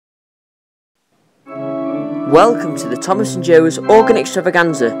Welcome to the Thomas and Joe's Organ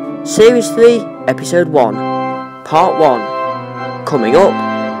Extravaganza, Series 3, Episode 1, Part 1. Coming up,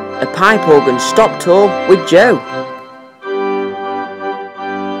 a pipe organ stop tour with Joe.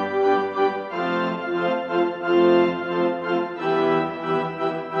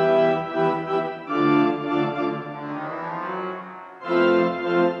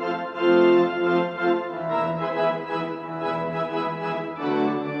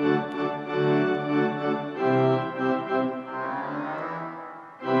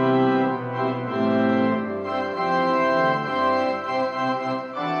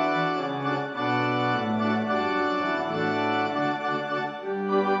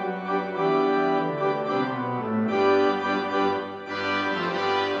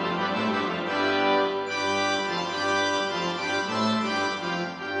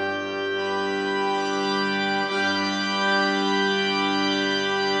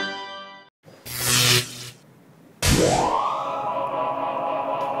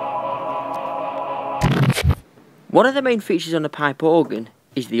 One of the main features on a pipe organ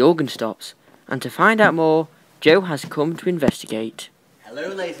is the organ stops, and to find out more, Joe has come to investigate. Hello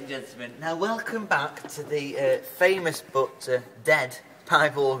ladies and gentlemen, now welcome back to the famous but dead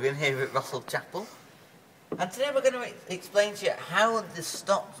pipe organ here at Rossall Chapel. And today we're going to explain to you how the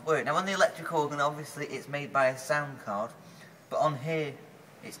stops work. Now on the electric organ obviously it's made by a sound card, but on here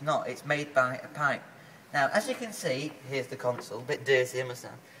it's not, it's made by a pipe. Now as you can see, here's the console, a bit dirty I must say.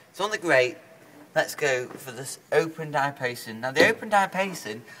 So on the grate, let's go for this open diapason. Now the open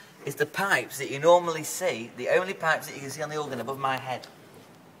diapason is the pipes that you normally see, the only pipes that you can see on the organ above my head.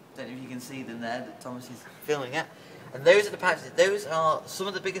 Don't know if you can see them there that Thomas is filming at. And those are the pipes, those are some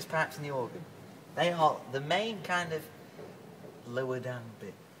of the biggest pipes in the organ. They are the main kind of lower down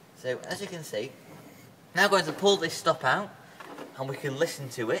bit. So as you can see, now I'm going to pull this stop out and we can listen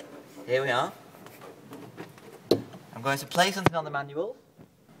to it. Here we are. I'm going to play something on the manual.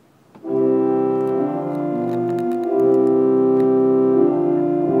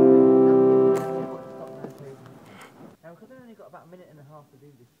 About a minute and a half to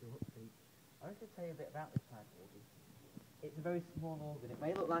do this short speech. I want to tell you a bit about this pipe organ. It's a very small organ. It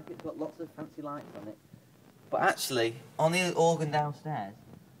may look like it's got lots of fancy lights on it, but actually, on the organ downstairs,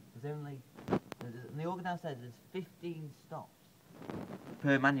 there's 15 stops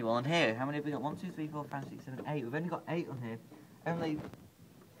per manual. And here, how many have we got? 1, 2, 3, 4, 5, 6, 7, 8. We've only got 8 on here. Only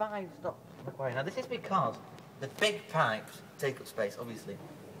 5 stops required. Now this is because the big pipes take up space, obviously.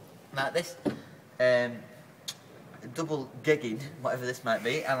 Now this double gigging, whatever this might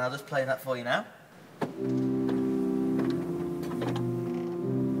be, and I'll just play that for you now.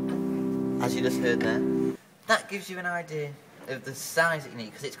 As you just heard there, that gives you an idea of the size that you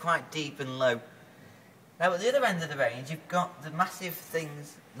need, because it's quite deep and low. Now at the other end of the range, you've got the massive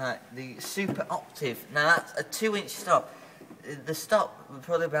things like the super octave. Now that's a 2-inch stop. The stop was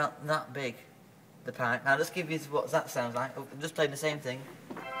probably about that big, the pipe. Now let's give you what that sounds like. I'm just playing the same thing.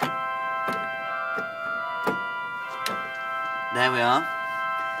 There we are.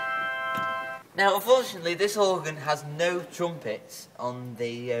 Now, unfortunately, this organ has no trumpets on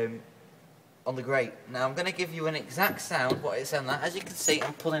the grate. Now, I'm going to give you an exact sound, what it sounds like. As you can see,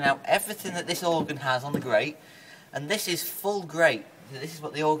 I'm pulling out everything that this organ has on the grate, and this is full grate. This is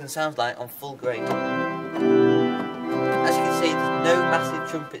what the organ sounds like on full grate. As you can see, there's no massive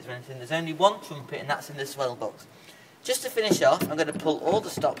trumpets or anything. There's only one trumpet, and that's in the swell box. Just to finish off, I'm going to pull all the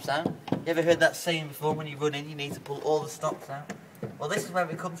stops out. You ever heard that saying before, when you run in, you need to pull all the stops out? Well, this is where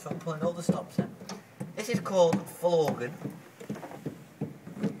it comes from, pulling all the stops out. This is called full organ.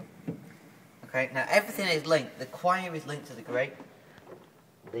 Okay, now everything is linked. The choir is linked to the grate.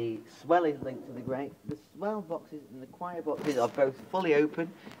 The swell is linked to the grate. The swell boxes and the choir boxes are both fully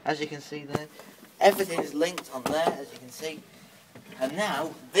open, as you can see there. Everything is linked on there, as you can see. And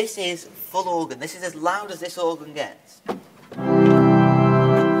now, this is full organ. This is as loud as this organ gets. That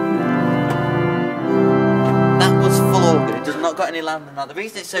was full organ. It does not got any louder than that. The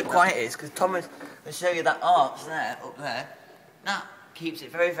reason it's so quiet is because Thomas will show you that arch there, up there. That keeps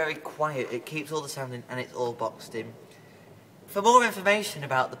it very, very quiet. It keeps all the sound in and it's all boxed in. For more information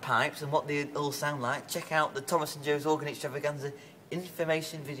about the pipes and what they all sound like, check out the Thomas and Joe's Organ Extravaganza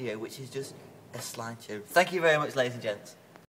information video, which is just a slideshow. Thank you very much, ladies and gents.